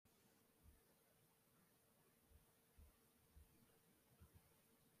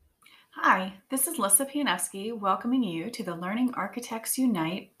Hi, this is Lissa Pianowski welcoming you to the Learning Architects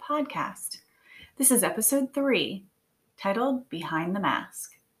Unite podcast. This is episode 3, titled Behind the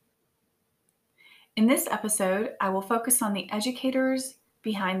Mask. In this episode, I will focus on the educators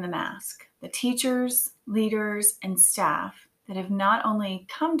behind the mask, the teachers, leaders, and staff that have not only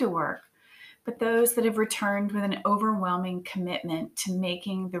come to work, but those that have returned with an overwhelming commitment to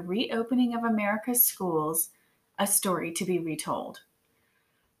making the reopening of America's schools a story to be retold.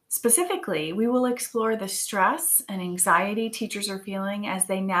 Specifically, we will explore the stress and anxiety teachers are feeling as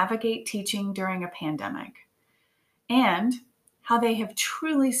they navigate teaching during a pandemic, and how they have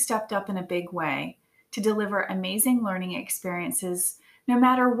truly stepped up in a big way to deliver amazing learning experiences no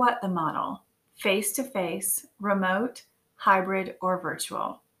matter what the model, face-to-face, remote, hybrid, or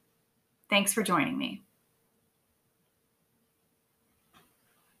virtual. Thanks for joining me.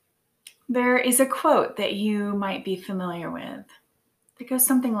 There is a quote that you might be familiar with that goes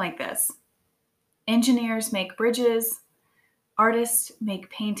something like this: engineers make bridges, artists make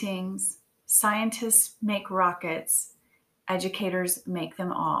paintings, scientists make rockets, educators make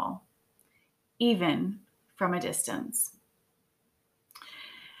them all, even from a distance.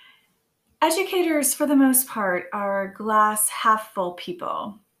 Educators, for the most part, are glass half full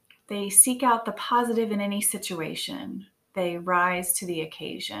people. They seek out the positive in any situation. They rise to the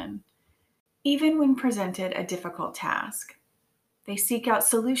occasion, even when presented a difficult task. They seek out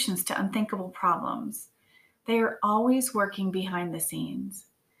solutions to unthinkable problems. They are always working behind the scenes,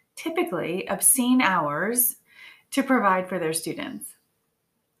 typically obscene hours, to provide for their students.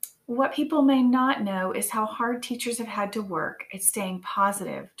 What people may not know is how hard teachers have had to work at staying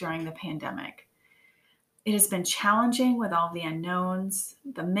positive during the pandemic. It has been challenging with all the unknowns,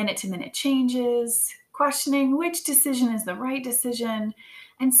 the minute-to-minute changes, questioning which decision is the right decision,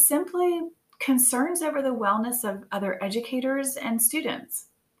 and simply concerns over the wellness of other educators and students.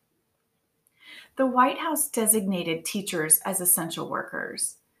 The White House designated teachers as essential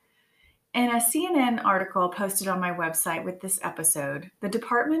workers. In a CNN article posted on my website with this episode, the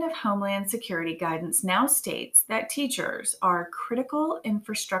Department of Homeland Security guidance now states that teachers are critical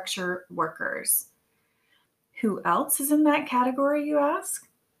infrastructure workers. Who else is in that category, you ask?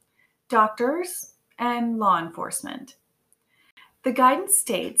 Doctors and law enforcement. The guidance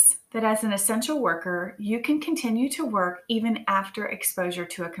states that as an essential worker, you can continue to work even after exposure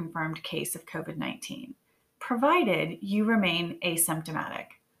to a confirmed case of COVID-19, provided you remain asymptomatic.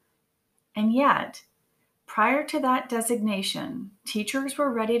 And yet, prior to that designation, teachers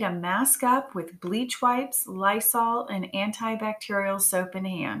were ready to mask up with bleach wipes, Lysol, and antibacterial soap in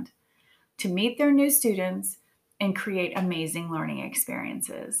hand to meet their new students and create amazing learning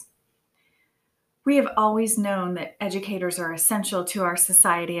experiences. We have always known that educators are essential to our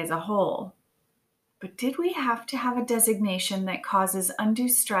society as a whole. But did we have to have a designation that causes undue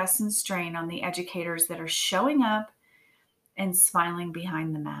stress and strain on the educators that are showing up and smiling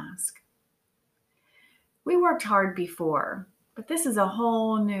behind the mask? We worked hard before, but this is a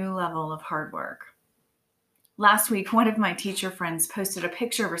whole new level of hard work. Last week, one of my teacher friends posted a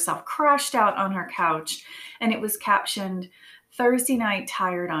picture of herself crashed out on her couch, and it was captioned, "Thursday night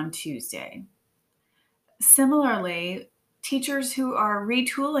tired on Tuesday." Similarly, teachers who are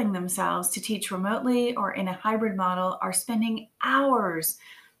retooling themselves to teach remotely or in a hybrid model are spending hours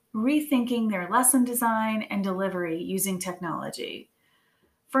rethinking their lesson design and delivery using technology.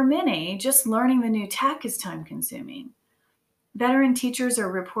 For many, just learning the new tech is time-consuming. Veteran teachers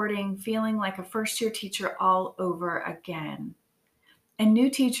are reporting feeling like a first-year teacher all over again. And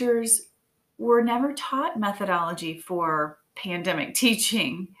new teachers were never taught methodology for pandemic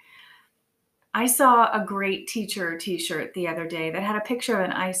teaching. I saw a great teacher t-shirt the other day that had a picture of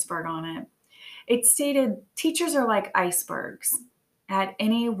an iceberg on it. It stated, "Teachers are like icebergs. At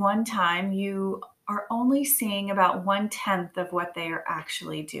any one time, you are only seeing about 1/10 of what they are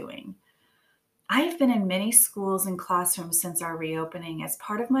actually doing." I have been in many schools and classrooms since our reopening as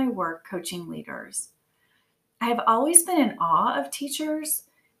part of my work coaching leaders. I have always been in awe of teachers,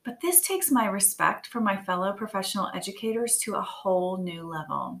 but this takes my respect for my fellow professional educators to a whole new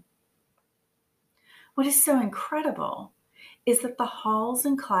level. What is so incredible is that the halls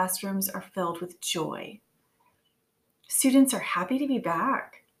and classrooms are filled with joy. Students are happy to be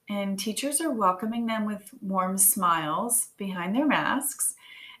back, and teachers are welcoming them with warm smiles behind their masks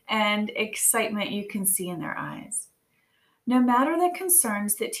and excitement you can see in their eyes. No matter the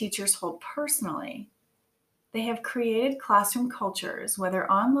concerns that teachers hold personally, they have created classroom cultures, whether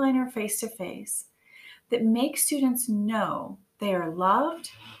online or face-to-face, that make students know they are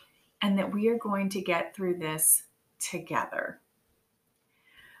loved and that we are going to get through this together.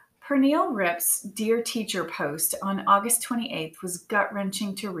 Pernille Rip's Dear Teacher post on August 28th was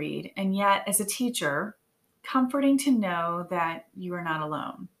gut-wrenching to read, and yet, as a teacher, comforting to know that you are not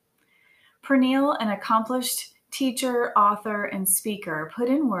alone. Pernille, an accomplished teacher, author, and speaker, put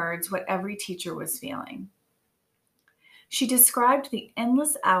in words what every teacher was feeling. She described the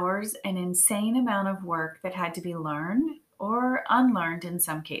endless hours and insane amount of work that had to be learned or unlearned in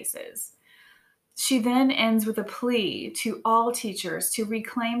some cases. She then ends with a plea to all teachers to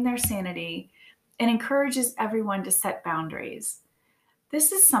reclaim their sanity and encourages everyone to set boundaries.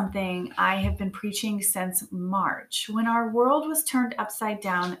 This is something I have been preaching since March, when our world was turned upside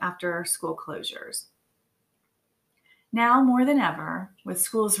down after school closures. Now, more than ever, with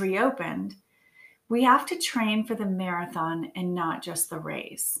schools reopened, we have to train for the marathon and not just the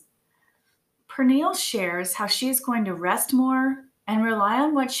race. Pernille shares how she is going to rest more and rely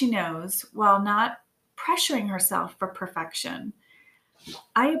on what she knows while not pressuring herself for perfection.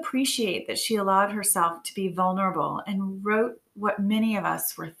 I appreciate that she allowed herself to be vulnerable and wrote what many of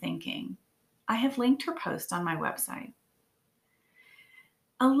us were thinking. I have linked her post on my website.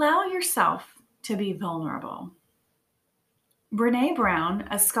 Allow yourself to be vulnerable. Brené Brown,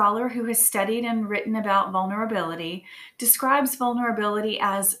 a scholar who has studied and written about vulnerability, describes vulnerability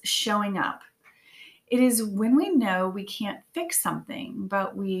as showing up. It is when we know we can't fix something,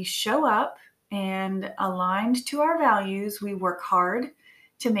 but we show up and, aligned to our values, we work hard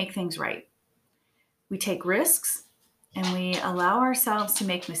to make things right. We take risks and we allow ourselves to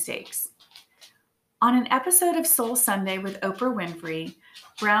make mistakes. On an episode of Soul Sunday with Oprah Winfrey,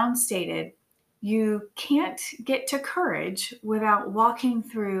 Brown stated, "You can't get to courage without walking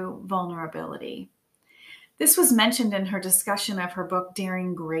through vulnerability." This was mentioned in her discussion of her book,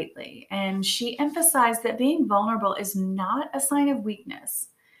 Daring Greatly, and she emphasized that being vulnerable is not a sign of weakness.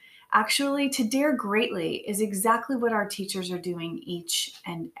 Actually, to dare greatly is exactly what our teachers are doing each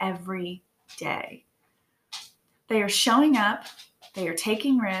and every day. They are showing up, they are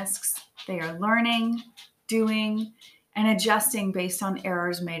taking risks, they are learning, doing, and adjusting based on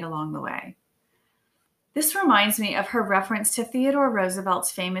errors made along the way. This reminds me of her reference to Theodore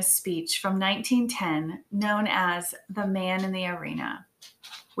Roosevelt's famous speech from 1910, known as The Man in the Arena,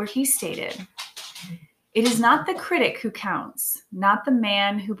 where he stated, "It is not the critic who counts, not the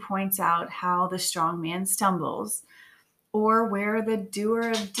man who points out how the strong man stumbles, or where the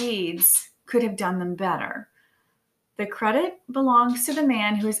doer of deeds could have done them better. The credit belongs to the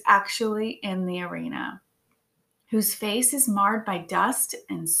man who is actually in the arena, whose face is marred by dust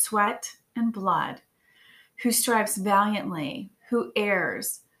and sweat and blood, who strives valiantly, who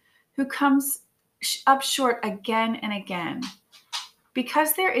errs, who comes up short again and again,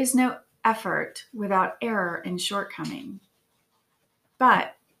 because there is no effort without error and shortcoming,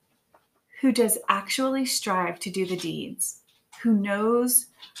 but who does actually strive to do the deeds, who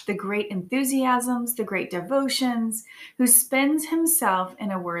knows the great enthusiasms, the great devotions, who spends himself in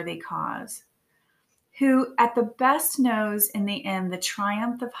a worthy cause, who at the best knows in the end the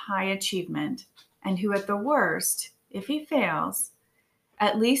triumph of high achievement, and who at the worst, if he fails,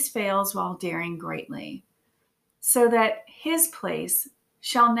 at least fails while daring greatly, so that his place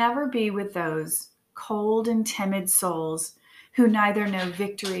shall never be with those cold and timid souls who neither know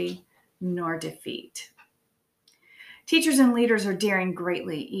victory nor defeat." Teachers and leaders are daring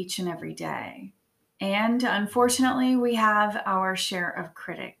greatly each and every day. And unfortunately, we have our share of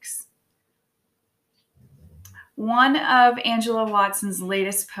critics. One of Angela Watson's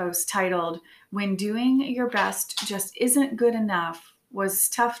latest posts, titled "When Doing Your Best Just Isn't Good Enough," was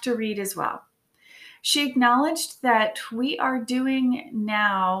tough to read as well. She acknowledged that we are doing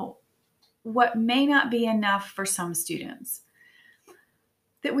now what may not be enough for some students,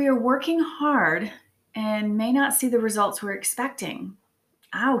 that we are working hard and may not see the results we're expecting.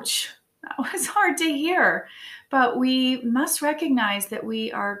 Ouch, that was hard to hear, but we must recognize that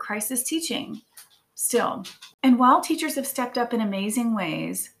we are crisis teaching still. And while teachers have stepped up in amazing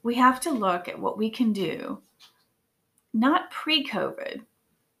ways, we have to look at what we can do, not pre-COVID,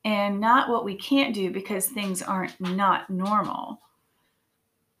 and not what we can't do because things aren't not normal.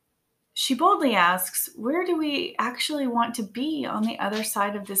 She boldly asks, where do we actually want to be on the other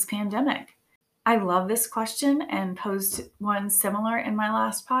side of this pandemic? I love this question and posed one similar in my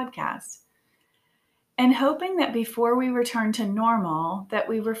last podcast. And hoping that before we return to normal, that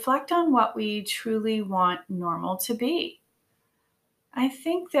we reflect on what we truly want normal to be. I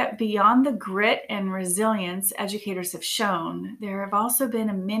think that beyond the grit and resilience educators have shown, there have also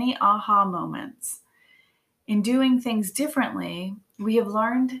been many aha moments. In doing things differently, we have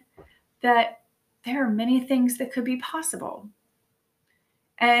learned that there are many things that could be possible.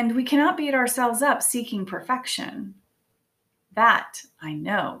 And we cannot beat ourselves up seeking perfection. That, I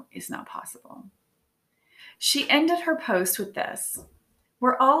know, is not possible. She ended her post with this: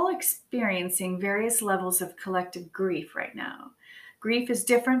 we're all experiencing various levels of collective grief right now. Grief is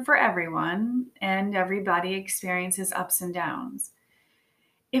different for everyone, and everybody experiences ups and downs.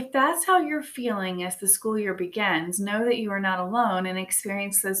 If that's how you're feeling as the school year begins, know that you are not alone and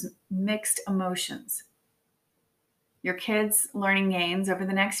experience those mixed emotions. Your kids' learning gains over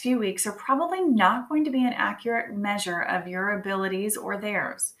the next few weeks are probably not going to be an accurate measure of your abilities or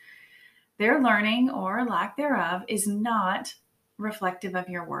theirs. Their learning or lack thereof is not reflective of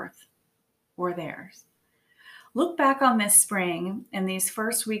your worth or theirs. Look back on this spring and these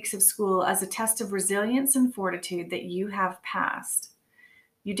first weeks of school as a test of resilience and fortitude that you have passed.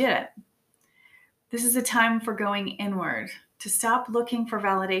 You did it. This is a time for going inward, to stop looking for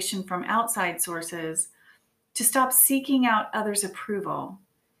validation from outside sources, to stop seeking out others' approval,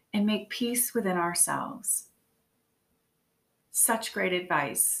 and make peace within ourselves. Such great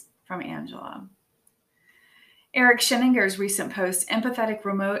advice from Angela. Eric Scheninger's recent post, Empathetic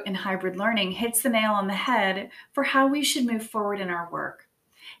Remote and Hybrid Learning, hits the nail on the head for how we should move forward in our work.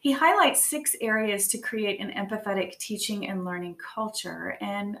 He highlights 6 areas to create an empathetic teaching and learning culture,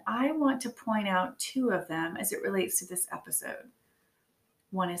 and I want to point out 2 of them as it relates to this episode.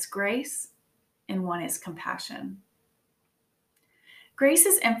 One is grace, and one is compassion. Grace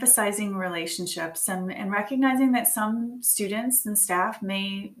is emphasizing relationships and recognizing that some students and staff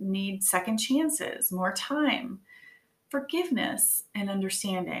may need second chances, more time, forgiveness, and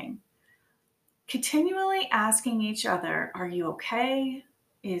understanding. Continually asking each other, are you okay?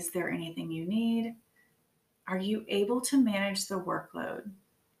 Is there anything you need? Are you able to manage the workload?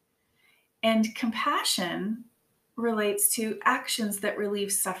 And compassion relates to actions that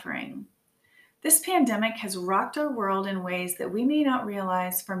relieve suffering. This pandemic has rocked our world in ways that we may not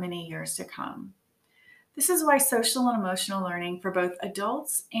realize for many years to come. This is why social and emotional learning for both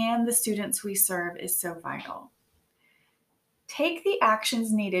adults and the students we serve is so vital. Take the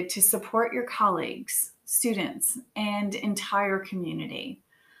actions needed to support your colleagues, students, and entire community.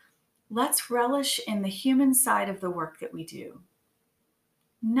 Let's relish in the human side of the work that we do.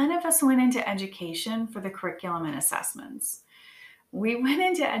 None of us went into education for the curriculum and assessments. We went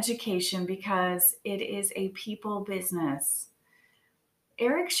into education because it is a people business.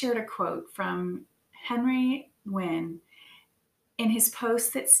 Eric shared a quote from Henry Nguyen in his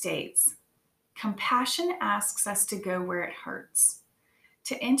post that states, "Compassion asks us to go where it hurts,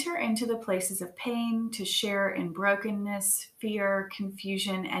 to enter into the places of pain, to share in brokenness, fear,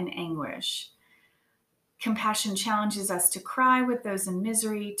 confusion, and anguish. Compassion challenges us to cry with those in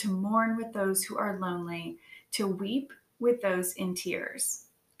misery, to mourn with those who are lonely, to weep with those in tears.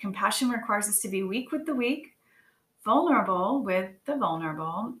 Compassion requires us to be weak with the weak, vulnerable with the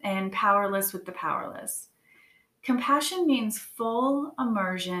vulnerable, and powerless with the powerless. Compassion means full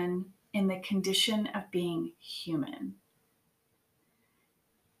immersion in the condition of being human."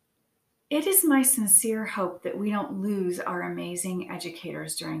 It is my sincere hope that we don't lose our amazing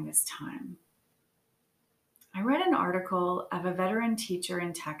educators during this time. I read an article of a veteran teacher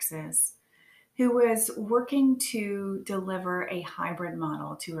in Texas who was working to deliver a hybrid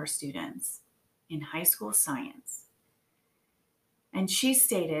model to her students in high school science. And she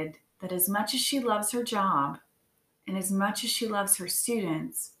stated that as much as she loves her job and as much as she loves her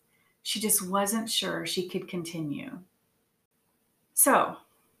students, she just wasn't sure she could continue. So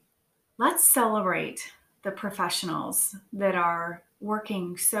let's celebrate the professionals that are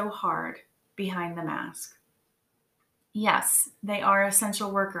working so hard behind the mask. Yes, they are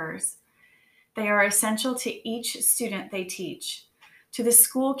essential workers. They are essential to each student they teach, to the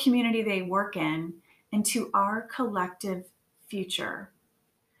school community they work in, and to our collective future.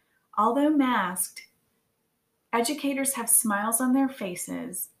 Although masked, educators have smiles on their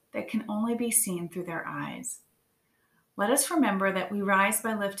faces that can only be seen through their eyes. Let us remember that we rise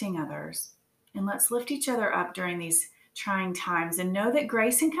by lifting others, and let's lift each other up during these trying times and know that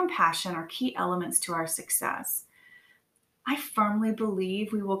grace and compassion are key elements to our success. I firmly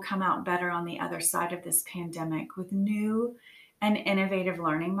believe we will come out better on the other side of this pandemic with new and innovative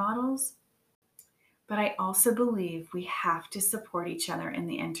learning models. But I also believe we have to support each other in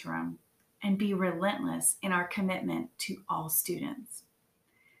the interim and be relentless in our commitment to all students.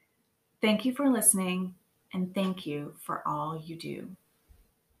 Thank you for listening, and thank you for all you do.